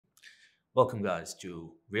Welcome, guys,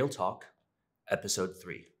 to Real Talk, Episode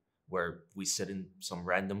 3, where we sit in some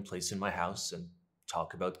random place in my house and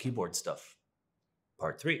talk about keyboard stuff.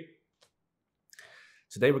 Part 3.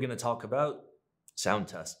 Today, we're going to talk about sound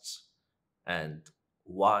tests and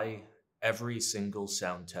why every single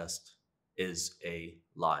sound test is a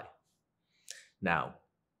lie. Now,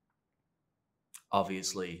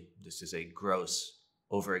 obviously, this is a gross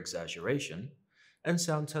over exaggeration, and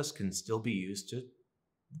sound tests can still be used to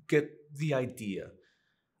get the idea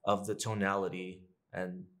of the tonality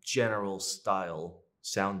and general style,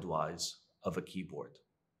 sound wise, of a keyboard.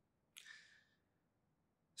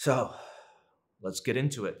 So let's get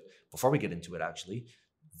into it. Before we get into it, actually,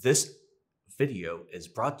 this video is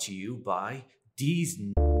brought to you by D's.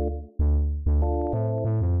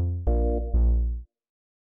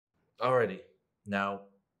 Alrighty, now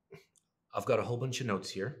I've got a whole bunch of notes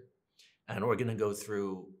here, and we're going to go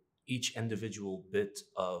through each individual bit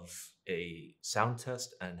of a sound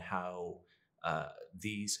test and how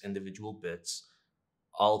these individual bits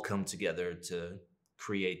all come together to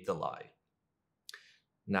create the lie.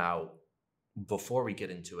 Now, before we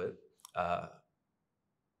get into it, I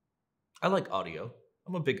like audio.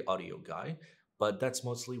 I'm a big audio guy, but that's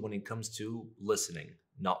mostly when it comes to listening,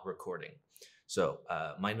 not recording. So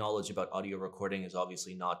my knowledge about audio recording is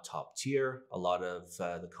obviously not top tier. A lot of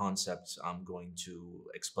the concepts I'm going to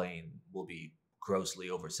explain will be grossly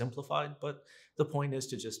oversimplified, but the point is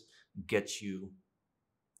to just get you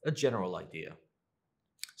a general idea.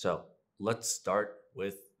 So let's start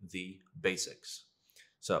with the basics.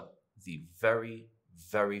 So the very,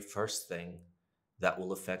 very first thing that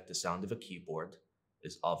will affect the sound of a keyboard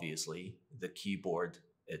is obviously the keyboard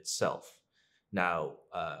itself. Now,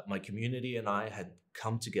 my community and I had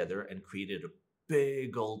come together and created a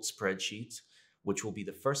big old spreadsheet, which will be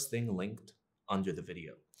the first thing linked under the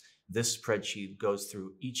video. This spreadsheet goes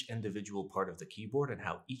through each individual part of the keyboard and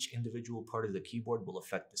how each individual part of the keyboard will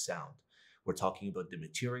affect the sound. We're talking about the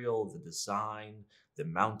material, the design, the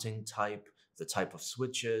mounting type, the type of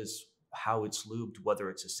switches, how it's lubed, whether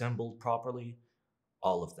it's assembled properly,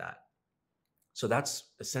 all of that. So that's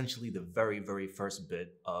essentially the very, very first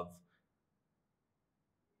bit of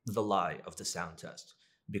the lie of the sound test.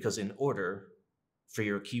 Because in order for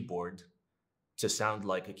your keyboard to sound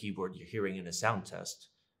like a keyboard you're hearing in a sound test,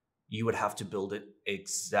 you would have to build it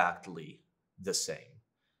exactly the same.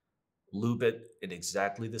 Lube it in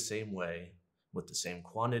exactly the same way, with the same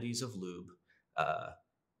quantities of lube,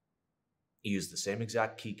 use the same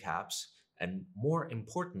exact keycaps, and more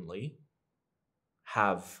importantly,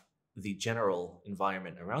 have the general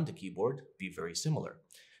environment around the keyboard be very similar.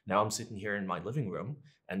 Now I'm sitting here in my living room,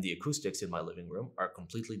 and the acoustics in my living room are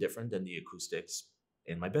completely different than the acoustics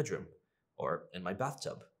in my bedroom or in my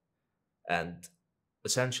bathtub. And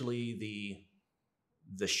essentially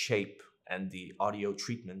the shape and the audio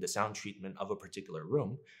treatment, the sound treatment of a particular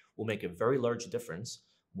room will make a very large difference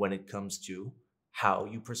when it comes to how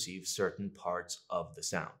you perceive certain parts of the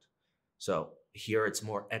sound. So here it's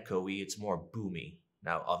more echoey, it's more boomy.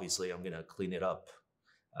 Now, obviously, I'm going to clean it up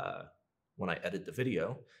when I edit the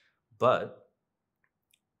video, but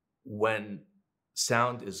when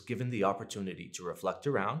sound is given the opportunity to reflect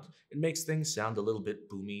around, it makes things sound a little bit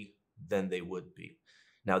boomy than they would be.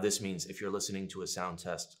 Now, this means if you're listening to a sound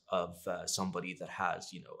test of somebody that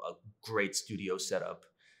has, a great studio setup,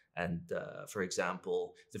 and for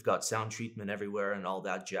example, they've got sound treatment everywhere and all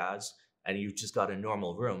that jazz, and you've just got a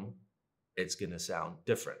normal room, it's going to sound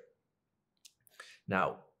different.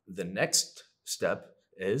 Now, the next step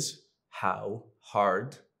is how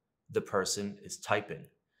hard the person is typing.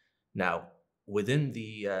 Now, within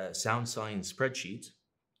the sound science spreadsheet,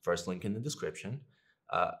 first link in the description,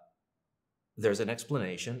 there's an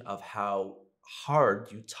explanation of how hard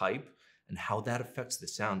you type and how that affects the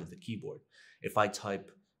sound of the keyboard. If I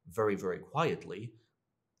type very, very quietly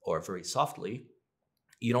or very softly,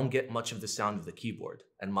 you don't get much of the sound of the keyboard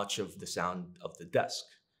and much of the sound of the desk.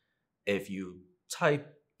 If you type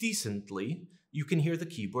decently, you can hear the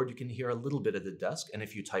keyboard, you can hear a little bit of the desk, and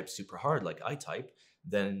if you type super hard like I type,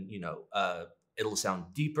 then it'll sound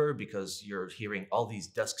deeper because you're hearing all these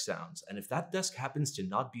desk sounds. And if that desk happens to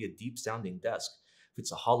not be a deep sounding desk, if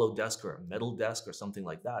it's a hollow desk or a metal desk or something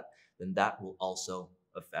like that, then that will also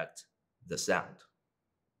affect the sound.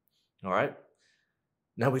 All right.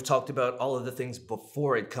 Now we've talked about all of the things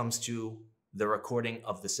before it comes to the recording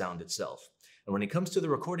of the sound itself. And when it comes to the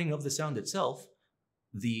recording of the sound itself,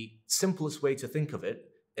 the simplest way to think of it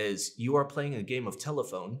is you are playing a game of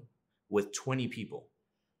telephone with 20 people.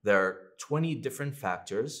 There are 20 different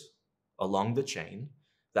factors along the chain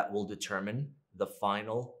that will determine the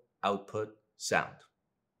final output sound.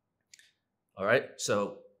 All right,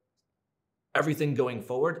 so Everything going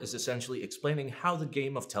forward is essentially explaining how the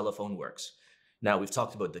game of telephone works. Now we've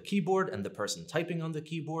talked about the keyboard and the person typing on the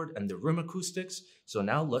keyboard and the room acoustics. So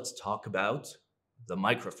now let's talk about the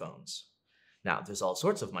microphones. Now there's all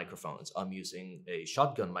sorts of microphones. I'm using a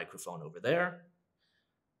shotgun microphone over there.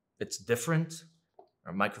 It's different.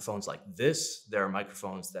 There are microphones like this. There are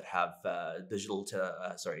microphones that have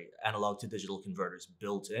analog to digital converters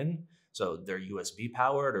built in. So they're USB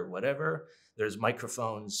powered or whatever. There's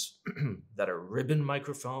microphones that are ribbon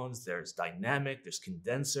microphones. There's dynamic, there's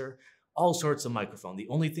condenser, all sorts of microphone. The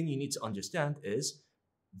only thing you need to understand is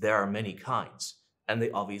there are many kinds, and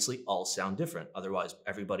they obviously all sound different. Otherwise,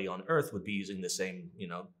 everybody on Earth would be using the same,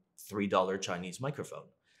 $3 Chinese microphone,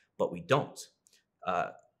 but we don't.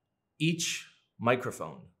 Each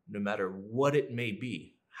microphone, no matter what it may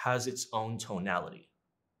be, has its own tonality.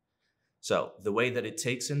 So the way that it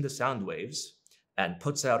takes in the sound waves and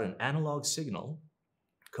puts out an analog signal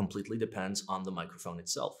completely depends on the microphone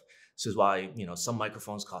itself. This is why, some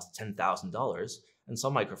microphones cost $10,000 and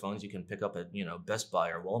some microphones you can pick up at, Best Buy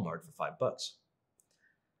or Walmart for $5.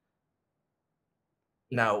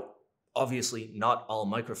 Now, obviously not all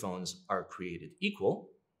microphones are created equal,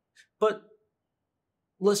 but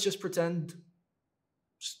let's just pretend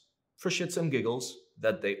for shits and giggles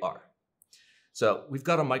that they are. So we've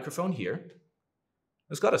got a microphone here.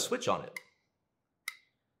 It's got a switch on it.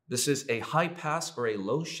 This is a high pass or a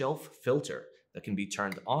low shelf filter that can be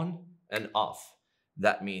turned on and off.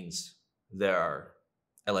 That means there are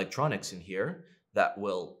electronics in here that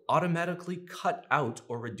will automatically cut out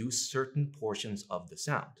or reduce certain portions of the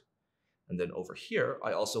sound. And then over here,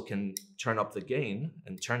 I also can turn up the gain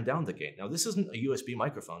and turn down the gain. Now, this isn't a USB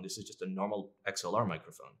microphone. This is just a normal XLR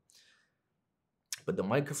microphone. But the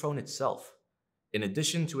microphone itself, in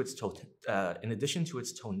addition to its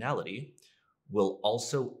tonality, will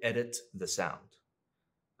also edit the sound.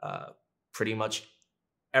 Pretty much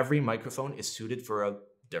every microphone is suited for a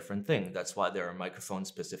different thing. That's why there are microphones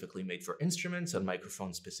specifically made for instruments and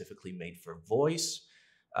microphones specifically made for voice.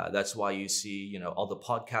 That's why you see, all the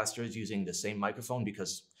podcasters using the same microphone,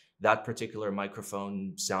 because that particular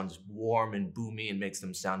microphone sounds warm and boomy and makes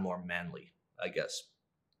them sound more manly, I guess.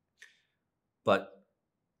 But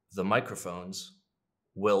the microphones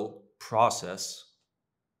will process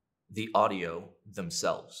the audio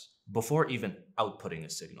themselves before even outputting a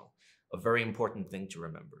signal. A very important thing to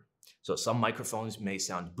remember. So some microphones may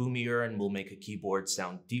sound boomier and will make a keyboard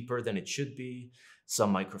sound deeper than it should be.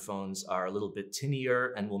 Some microphones are a little bit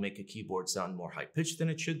tinnier and will make a keyboard sound more high-pitched than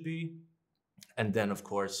it should be. And then, of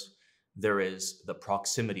course, there is the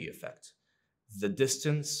proximity effect. The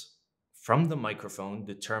distance from the microphone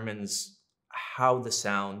determines how the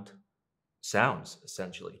sound sounds,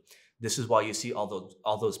 essentially. This is why you see all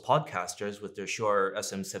those podcasters with their Shure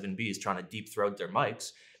SM7Bs trying to deep throat their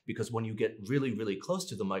mics, because when you get really, really close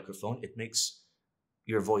to the microphone, it makes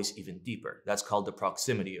your voice even deeper. That's called the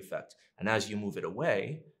proximity effect. And as you move it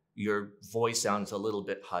away, your voice sounds a little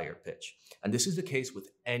bit higher pitch. And this is the case with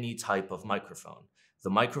any type of microphone. The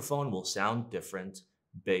microphone will sound different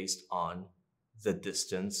based on the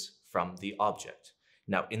distance from the object.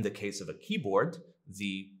 Now, in the case of a keyboard,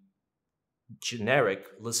 the generic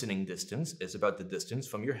listening distance is about the distance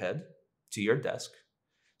from your head to your desk.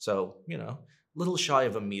 So, little shy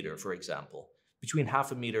of a meter, for example, between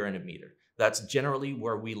half a meter and a meter. That's generally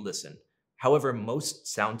where we listen. However, most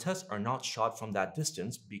sound tests are not shot from that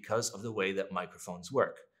distance because of the way that microphones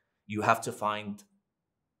work. You have to find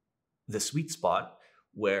the sweet spot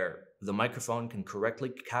where the microphone can correctly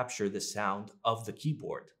capture the sound of the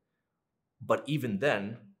keyboard. But even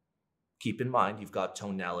then, keep in mind, you've got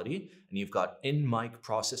tonality and you've got in-mic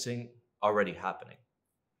processing already happening.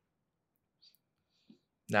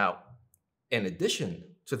 Now, in addition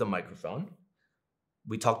to the microphone,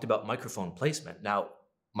 we talked about microphone placement. Now,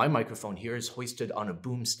 my microphone here is hoisted on a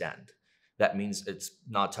boom stand. That means it's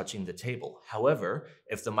not touching the table. However,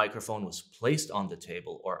 if the microphone was placed on the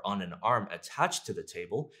table or on an arm attached to the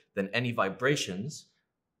table, then any vibrations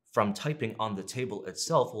from typing on the table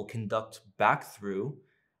itself will conduct back through,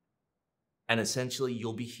 and essentially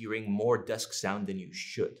you'll be hearing more desk sound than you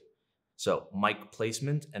should. So mic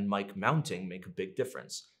placement and mic mounting make a big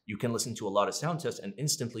difference. You can listen to a lot of sound tests and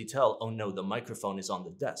instantly tell, oh no, the microphone is on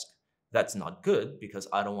the desk. That's not good, because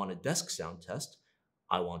I don't want a desk sound test.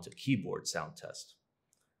 I want a keyboard sound test.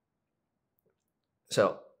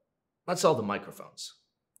 So that's all the microphones.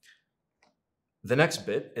 The next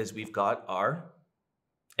bit is we've got our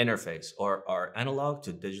interface, or our analog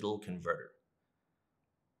to digital converter.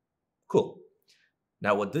 Cool.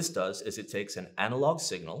 Now what this does is it takes an analog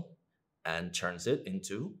signal and turns it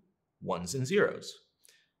into ones and zeros.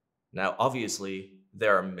 Now, obviously,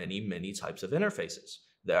 there are many, many types of interfaces.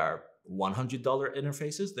 There are $100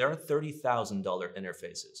 interfaces, there are $30,000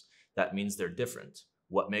 interfaces. That means they're different.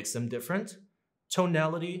 What makes them different?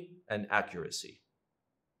 Tonality and accuracy.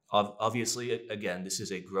 Obviously, again, this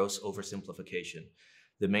is a gross oversimplification.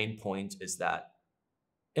 The main point is that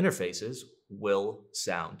interfaces will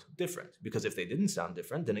sound different, because if they didn't sound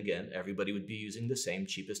different, then again, everybody would be using the same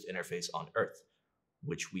cheapest interface on earth,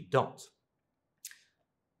 which we don't.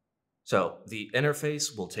 So the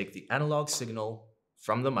interface will take the analog signal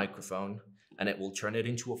from the microphone and it will turn it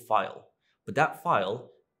into a file. But that file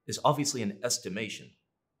is obviously an estimation,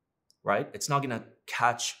 right? It's not going to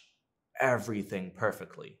catch everything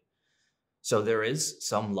perfectly. So there is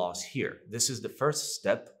some loss here. This is the first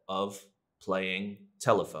step of playing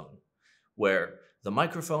telephone, where the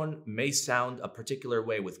microphone may sound a particular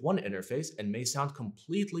way with one interface and may sound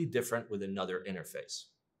completely different with another interface.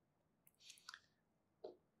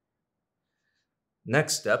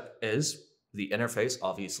 Next step is the interface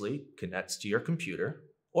obviously connects to your computer,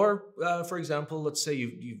 or for example, let's say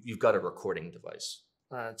you've got a recording device.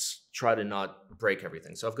 Let's try to not break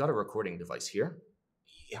everything. So I've got a recording device here.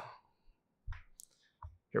 Yeah.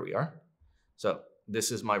 Here we are. So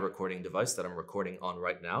this is my recording device that I'm recording on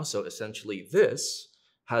right now. So essentially this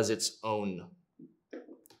has its own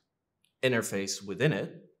interface within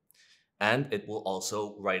it, and it will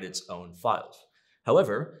also write its own files.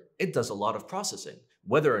 However, it does a lot of processing,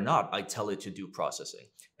 whether or not I tell it to do processing.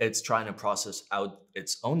 It's trying to process out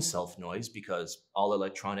its own self noise, because all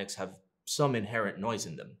electronics have some inherent noise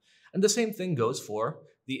in them. And the same thing goes for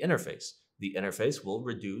the interface. The interface will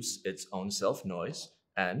reduce its own self noise,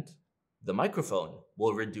 and the microphone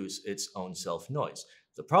will reduce its own self noise.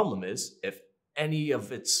 The problem is, if any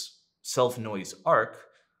of its self noise arc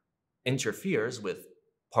interferes with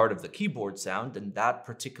part of the keyboard sound, then that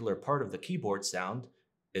particular part of the keyboard sound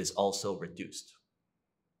is also reduced.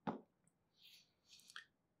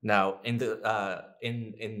 Now, in the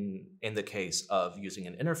case of using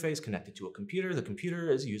an interface connected to a computer, the computer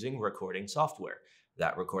is using recording software.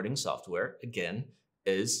 That recording software, again,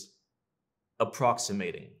 is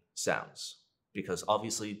approximating sounds, because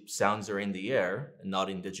obviously sounds are in the air and not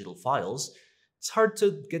in digital files. It's hard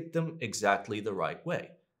to get them exactly the right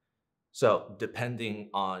way. So depending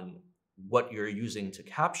on what you're using to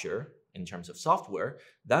capture in terms of software,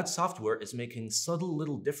 that software is making subtle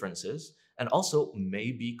little differences and also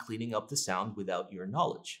may be cleaning up the sound without your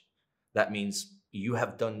knowledge. That means you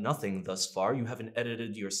have done nothing thus far. You haven't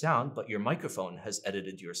edited your sound, but your microphone has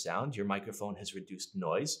edited your sound. Your microphone has reduced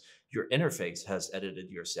noise. Your interface has edited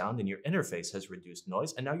your sound, and your interface has reduced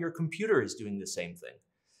noise. And now your computer is doing the same thing.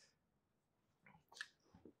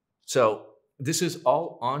 So this is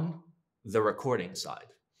all on the recording side.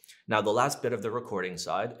 Now, the last bit of the recording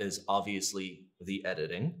side is obviously the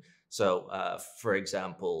editing. So, for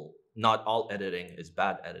example, not all editing is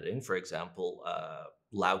bad editing. For example,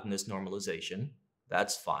 loudness normalization,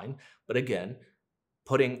 that's fine. But again,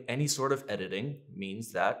 putting any sort of editing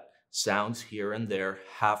means that sounds here and there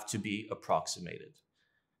have to be approximated.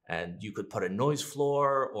 And you could put a noise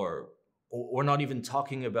floor, or we're not even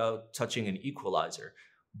talking about touching an equalizer,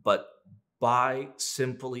 but by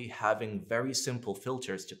simply having very simple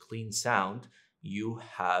filters to clean sound, you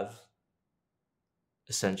have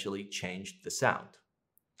essentially changed the sound.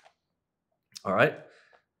 All right.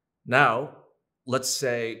 Now, let's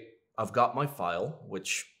say I've got my file,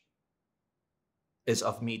 which is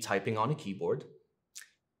of me typing on a keyboard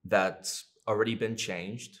that's already been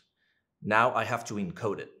changed. Now I have to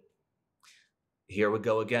encode it. Here we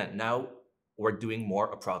go again. Now we're doing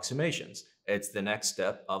more approximations. It's the next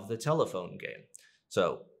step of the telephone game.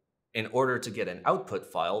 So in order to get an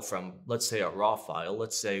output file from, let's say, a raw file,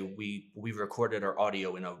 let's say we recorded our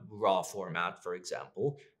audio in a raw format, for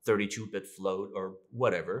example, 32-bit float or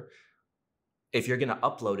whatever. If you're going to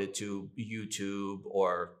upload it to YouTube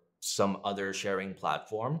or some other sharing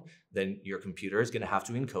platform, then your computer is going to have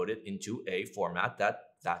to encode it into a format that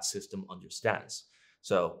that system understands.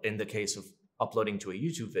 So in the case of uploading to a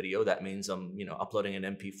YouTube video, that means I'm uploading an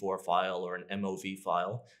MP4 file or an MOV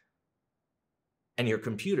file. And your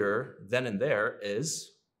computer then and there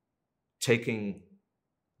is taking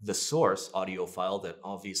the source audio file that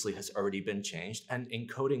obviously has already been changed and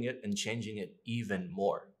encoding it and changing it even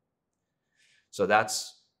more. So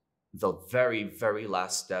that's the very, very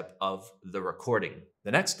last step of the recording.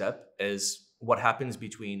 The next step is what happens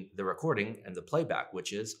between the recording and the playback,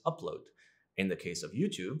 which is upload. In the case of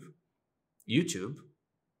YouTube, YouTube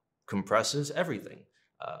compresses everything.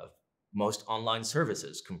 Most online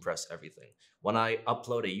services compress everything. When I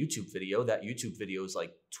upload a YouTube video, that YouTube video is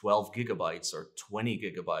like 12 gigabytes or 20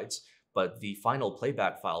 gigabytes, but the final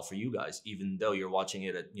playback file for you guys, even though you're watching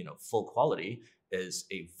it at full quality, is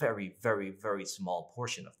a very, very, very small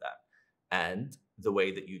portion of that. And the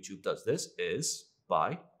way that YouTube does this is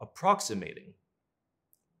by approximating,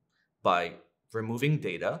 by removing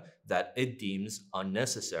data that it deems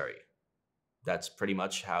unnecessary. That's pretty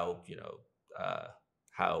much how,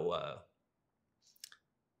 how,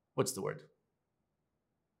 what's the word?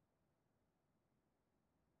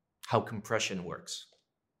 How compression works.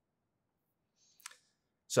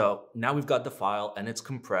 So now we've got the file and it's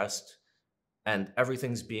compressed and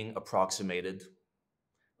everything's being approximated.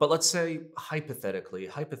 But let's say hypothetically,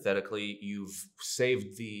 you've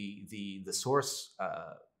saved the source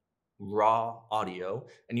raw audio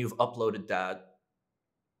and you've uploaded that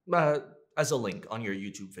as a link on your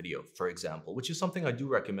YouTube video, for example, which is something I do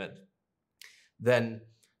recommend. Then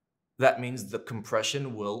that means the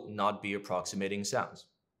compression will not be approximating sounds,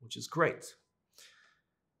 which is great.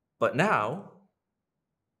 But now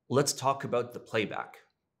let's talk about the playback.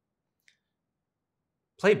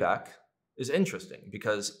 Playback is interesting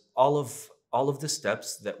because all of the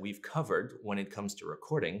steps that we've covered when it comes to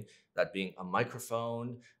recording, that being a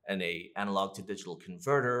microphone and a analog to digital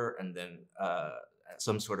converter and then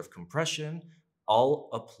some sort of compression, all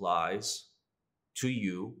applies to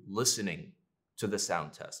you listening to the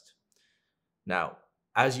sound test. Now,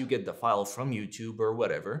 as you get the file from YouTube or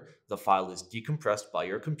whatever, the file is decompressed by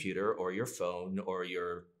your computer or your phone or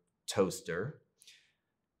your toaster.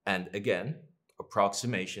 And again,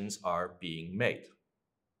 approximations are being made.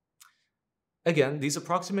 Again, these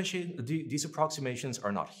approximations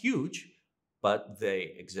are not huge, but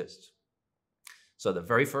they exist. So the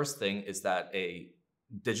very first thing is that a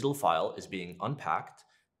digital file is being unpacked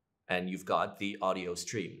and you've got the audio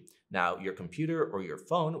stream. Now, your computer or your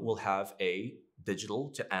phone will have a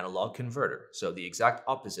digital to analog converter. So the exact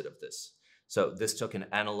opposite of this. So this took an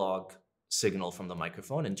analog signal from the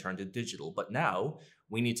microphone and turned it digital. But now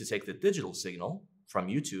we need to take the digital signal from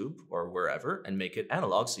YouTube or wherever and make it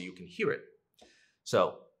analog so you can hear it.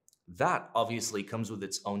 So that obviously comes with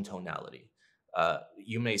its own tonality.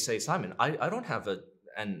 You may say, Simon, I don't have a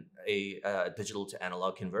digital to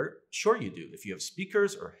analog converter. Sure you do. If you have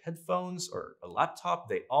speakers or headphones or a laptop,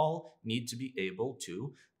 they all need to be able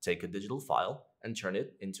to take a digital file and turn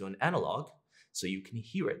it into an analog so you can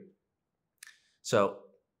hear it. So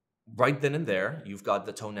right then and there, you've got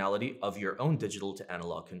the tonality of your own digital to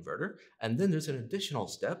analog converter. And then there's an additional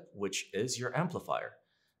step, which is your amplifier.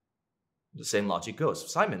 The same logic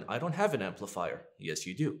goes. Simon, I don't have an amplifier. Yes,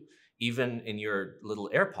 you do. Even in your little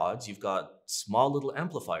AirPods, you've got small little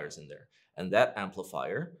amplifiers in there. And that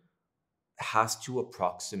amplifier has to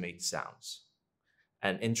approximate sounds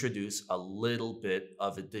and introduce a little bit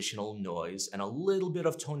of additional noise and a little bit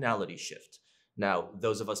of tonality shift. Now,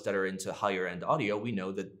 those of us that are into higher end audio, we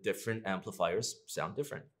know that different amplifiers sound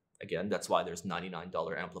different. Again, that's why there's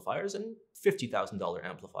 $99 amplifiers and $50,000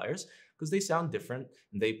 amplifiers, because they sound different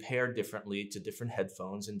and they pair differently to different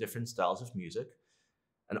headphones and different styles of music.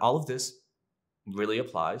 And all of this really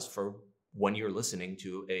applies for when you're listening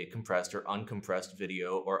to a compressed or uncompressed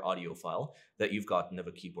video or audio file that you've gotten of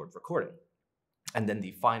a keyboard recording. And then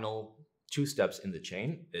the final two steps in the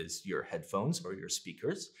chain is your headphones or your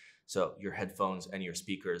speakers. So your headphones and your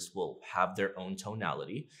speakers will have their own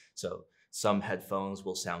tonality. So some headphones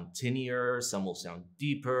will sound tinier, some will sound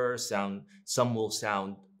deeper, some will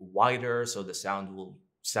sound wider, so the sound will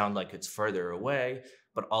sound like it's further away.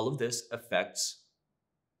 But all of this affects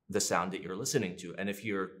the sound that you're listening to. And if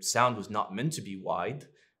your sound was not meant to be wide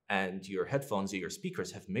and your headphones or your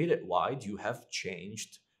speakers have made it wide, you have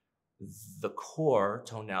changed the core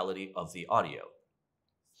tonality of the audio.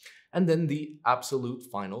 And then the absolute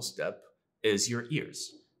final step is your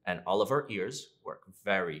ears. And all of our ears work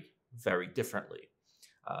very, very differently.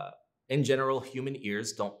 In general, human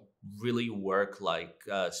ears don't really work like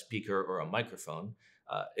a speaker or a microphone.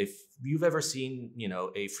 If you've ever seen,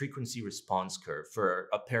 a frequency response curve for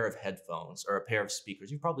a pair of headphones or a pair of speakers,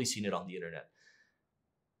 you've probably seen it on the internet.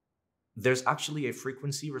 There's actually a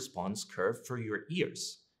frequency response curve for your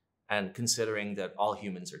ears. And considering that all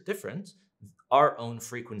humans are different, our own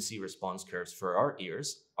frequency response curves for our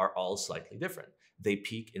ears are all slightly different. They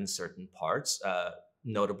peak in certain parts,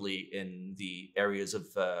 notably in the areas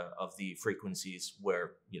of the frequencies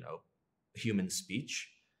where, human speech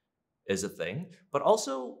is a thing, but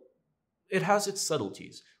also it has its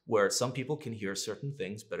subtleties where some people can hear certain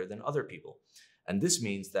things better than other people. And this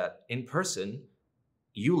means that in person,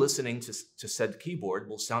 you listening to said keyboard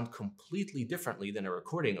will sound completely differently than a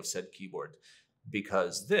recording of said keyboard,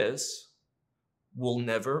 because this will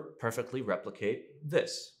never perfectly replicate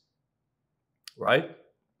this, right?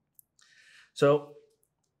 So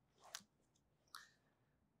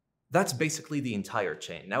That's basically the entire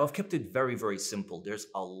chain. Now, I've kept it very, very simple. There's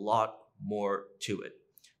a lot more to it.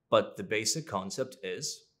 But the basic concept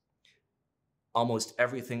is almost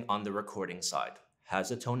everything on the recording side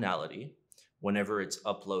has a tonality. Whenever it's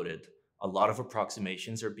uploaded, a lot of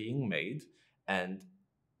approximations are being made. And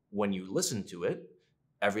when you listen to it,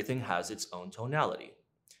 everything has its own tonality.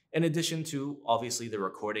 In addition to obviously the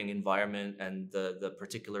recording environment and the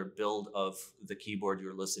particular build of the keyboard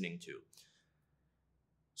you're listening to.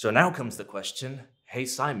 So now comes the question, hey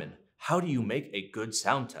Simon, how do you make a good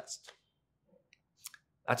sound test?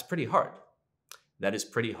 That's pretty hard. That is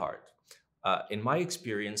pretty hard. In my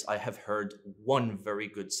experience, I have heard one very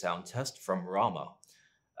good sound test from Rama.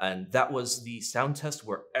 And that was the sound test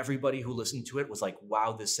where everybody who listened to it was like,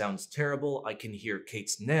 wow, this sounds terrible. I can hear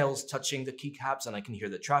Kate's nails touching the keycaps and I can hear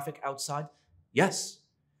the traffic outside. Yes,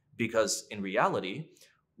 because in reality,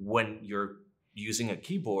 when you're using a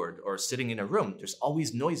keyboard or sitting in a room, there's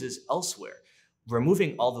always noises elsewhere.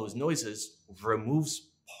 Removing all those noises removes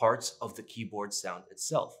parts of the keyboard sound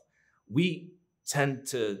itself. We tend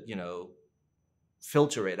to,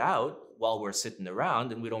 filter it out while we're sitting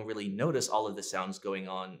around, and we don't really notice all of the sounds going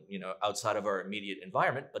on, outside of our immediate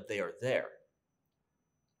environment, but they are there.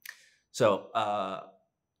 So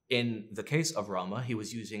in the case of Rama, he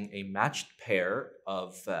was using a matched pair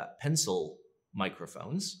of pencil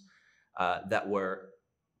microphones that were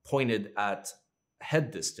pointed at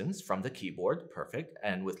head distance from the keyboard, perfect,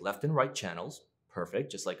 and with left and right channels,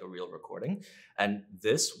 perfect, just like a real recording. And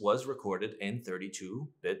this was recorded in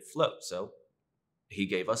 32-bit float. So he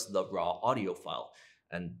gave us the raw audio file.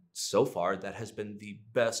 And so far, that has been the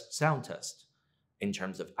best sound test in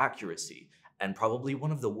terms of accuracy, and probably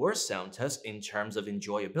one of the worst sound tests in terms of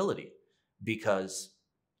enjoyability, because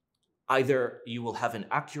either you will have an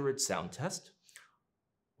accurate sound test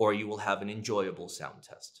or you will have an enjoyable sound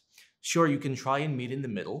test. Sure, you can try and meet in the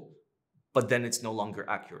middle, but then it's no longer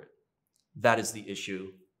accurate. That is the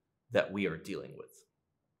issue that we are dealing with.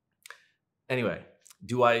 Anyway,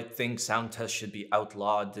 do I think sound tests should be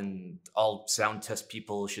outlawed and all sound test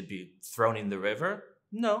people should be thrown in the river?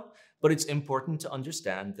 No, but it's important to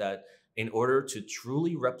understand that in order to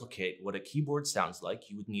truly replicate what a keyboard sounds like,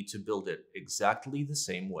 you would need to build it exactly the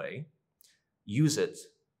same way, use it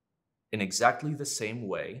in exactly the same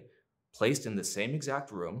way, placed in the same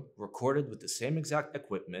exact room, recorded with the same exact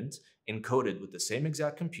equipment, encoded with the same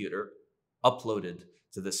exact computer, uploaded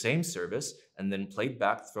to the same service, and then played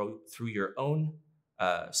back through your own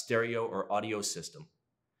stereo or audio system.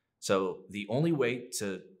 So the only way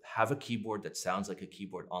to have a keyboard that sounds like a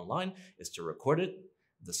keyboard online is to record it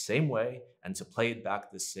the same way and to play it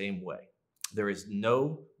back the same way. There is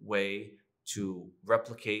no way to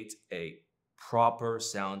replicate a proper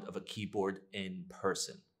sound of a keyboard in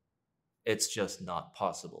person. It's just not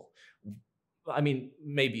possible. I mean,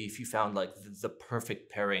 maybe if you found like the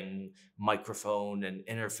perfect pairing microphone and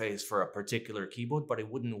interface for a particular keyboard, but it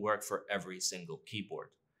wouldn't work for every single keyboard.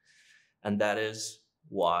 And that is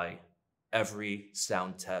why every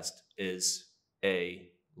sound test is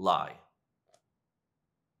a lie.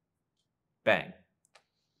 Bang.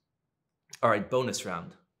 All right, bonus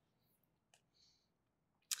round.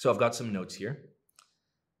 So I've got some notes here.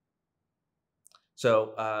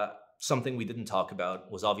 So something we didn't talk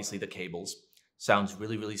about was obviously the cables. Sounds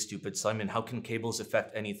really, really stupid. Simon, how can cables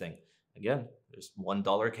affect anything? Again, there's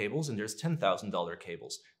 $1 cables and there's $10,000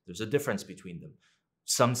 cables. There's a difference between them.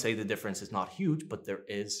 Some say the difference is not huge, but there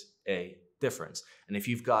is a difference. And if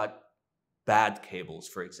you've got bad cables,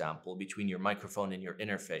 for example, between your microphone and your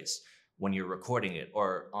interface when you're recording it,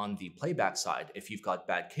 or on the playback side, if you've got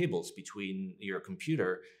bad cables between your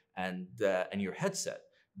computer and your headset,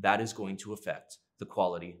 that is going to affect the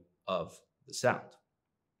quality of the sound.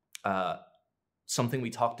 Something we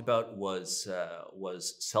talked about was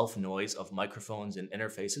self-noise of microphones and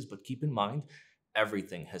interfaces, but keep in mind,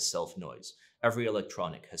 everything has self-noise. Every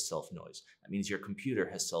electronic has self-noise. That means your computer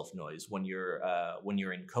has self-noise when you're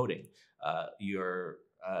encoding. The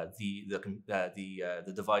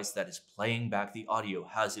device that is playing back the audio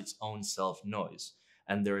has its own self-noise.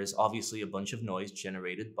 And there is obviously a bunch of noise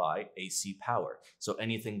generated by AC power. So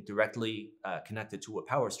anything directly connected to a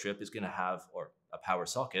power strip is going to have, or a power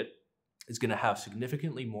socket, is going to have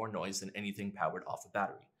significantly more noise than anything powered off a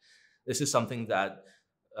battery. This is something that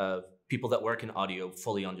people that work in audio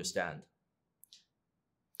fully understand.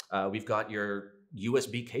 We've got your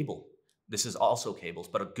USB cable. This is also cables,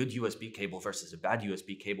 but a good USB cable versus a bad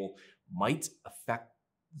USB cable might affect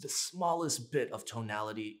the smallest bit of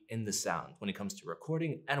tonality in the sound when it comes to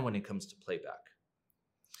recording and when it comes to playback.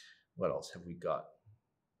 What else have we got?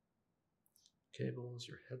 Cables,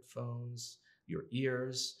 your headphones, your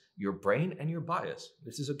ears, your brain and your bias.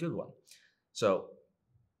 This is a good one. So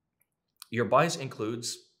your bias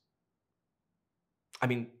includes, I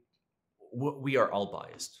mean, we are all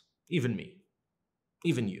biased, even me,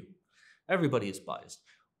 even you. Everybody is biased.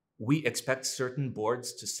 We expect certain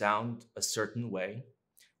boards to sound a certain way.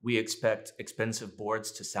 We expect expensive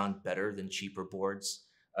boards to sound better than cheaper boards.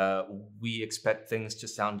 We expect things to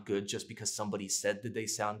sound good just because somebody said that they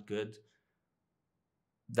sound good.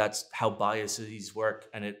 That's how biases work,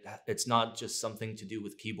 and it's not just something to do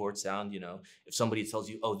with keyboard sound. If somebody tells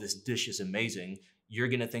you, oh, this dish is amazing, you're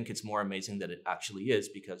going to think it's more amazing than it actually is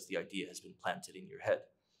because the idea has been planted in your head.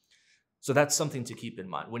 So that's something to keep in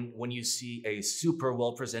mind. When you see a super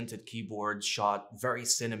well-presented keyboard shot very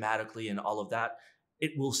cinematically and all of that,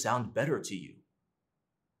 it will sound better to you.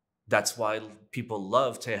 That's why people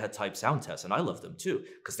love Teha type sound tests, and I love them too,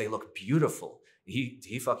 because they look beautiful.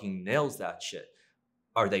 He fucking nails that shit.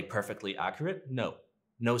 Are they perfectly accurate? No.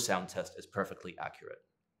 No sound test is perfectly accurate.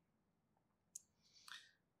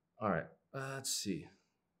 All right, let's see.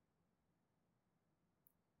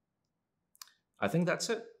 I think that's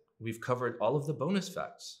it. We've covered all of the bonus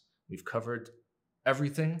facts. We've covered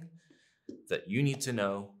everything that you need to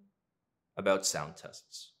know about sound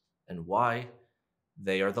tests and why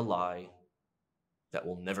they are the lie that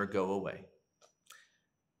will never go away.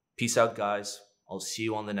 Peace out, guys. I'll see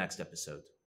you on the next episode.